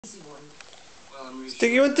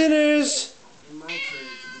Sticky one dinners. In my trade,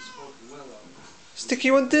 to be spoken well of. Sticky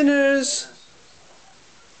one dinners.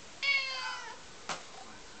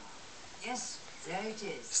 Yes, there it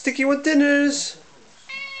is. Sticky one dinners.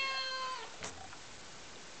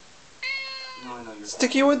 No, I know you're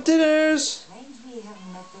Sticky one dinners. Strange we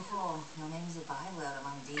haven't met before. Your name's a byword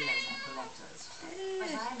among dealers and collectors. But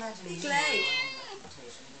I imagine you know your own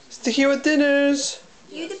reputation. Sticky one dinners.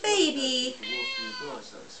 You the baby. the wolf from the door,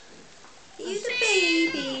 so to speak. You the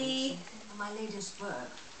baby. For my latest work,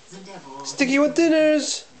 The Devil. Sticky one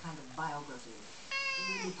dinners. A kind of biography. It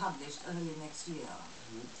will be published early next year.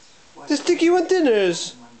 The sticky one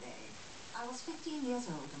dinners. One day, I was 15 years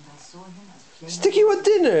old and I saw him as plain Sticky one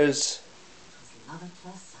dinners. It was love at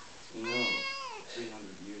first sight. You know,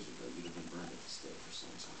 300 years ago, you'd have been burned at the stake for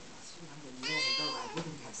saying something like that. 300 years ago, I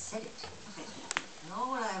wouldn't have said it.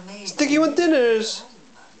 Nor would I have made Sticky one dinners.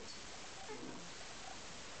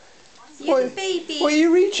 You the baby. What are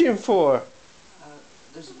you reaching for?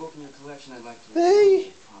 There's a book in your collection I'd like to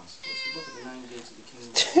Hey. if possible. It's the book of the 9 Gates of the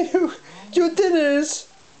Kingdom. Your dinners.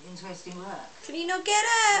 Interesting work. Can you not get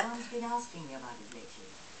No up? one's been asking me about it lately.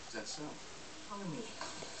 Is that so? Follow me.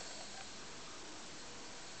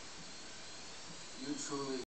 You truly